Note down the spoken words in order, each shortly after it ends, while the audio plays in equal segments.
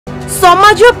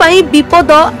समाज पई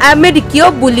विपद अमेरिकीय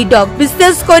बुलीडॉग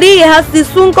विशेष करी यह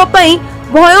शिशुंक पई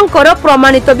भयंकर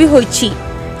प्रमाणित भी होईछि।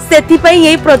 सेथिपई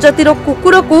एही प्रजातिर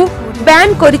कुकुर को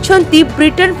बैन करिसंती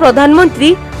ब्रिटेन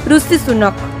प्रधानमंत्री Rishi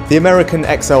Sunak. The American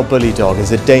XL Bulldog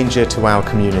is a danger to our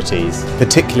communities,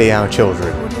 particularly our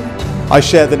children. I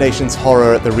share the nation's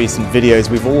horror at the recent videos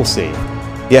we've all seen.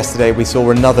 Yesterday we saw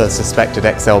another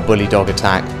suspected XL Bulldog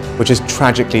attack, which has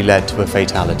tragically led to a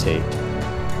fatality.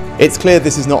 It's clear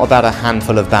this is not about a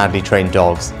handful of badly trained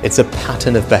dogs, it's a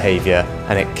pattern of behaviour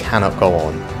and it cannot go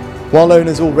on. While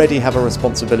owners already have a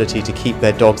responsibility to keep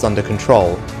their dogs under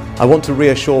control, I want to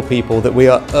reassure people that we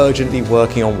are urgently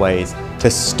working on ways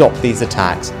to stop these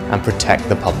attacks and protect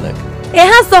the public.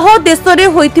 एहा सह देशरे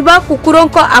होइतिबा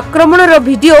कुकुरंक आक्रमणर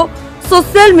video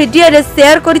social media रे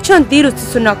share करिसंती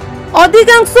Rishi Sunak.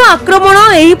 अधिकांश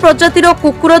आक्रमण एही प्रजातिर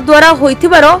कुकुर द्वारा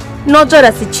होइतिबार नजर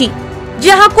आसीछि,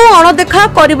 जहाको अणदेखा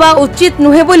करबा उचित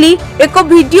नुहे बोली एक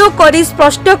वीडियो करी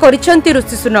स्पष्ट करिसंती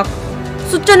ऋषि सुनक।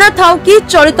 सूचना थाउ कि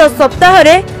चलित सप्ताह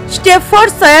रे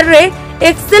स्टेफोर्डशायर रे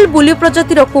एक्सेल बुली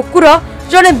प्रजातिर कुकुर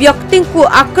जने व्यक्ति को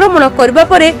आक्रमण करबा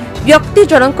परे व्यक्ति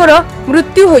जनकर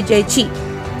मृत्यु हो जायछि।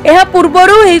 एहा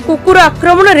पूर्वरु एही कुकुर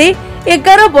आक्रमण रे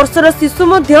 11 वर्षर शिशु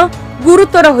मध्य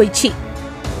गुरुतर होईछि।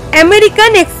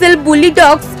 अमेरिकन एक्सेल बुली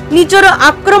डॉग्स निजर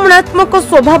आक्रमणात्मक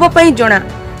स्वभाव पई जणा,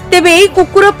 तेबे एही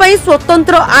कुकुर पई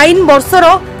स्वतंत्र आईन वर्षर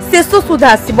शेष सुधा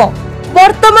आसीबो।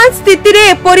 वर्तमान स्थिति रे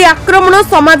एपरि आक्रमण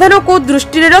समाधान को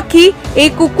दृष्टि रे रखी एही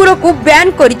कुकुर को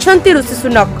ban करिसंती Rishi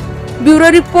Sunak. Bureau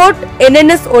report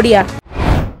NNS Odia.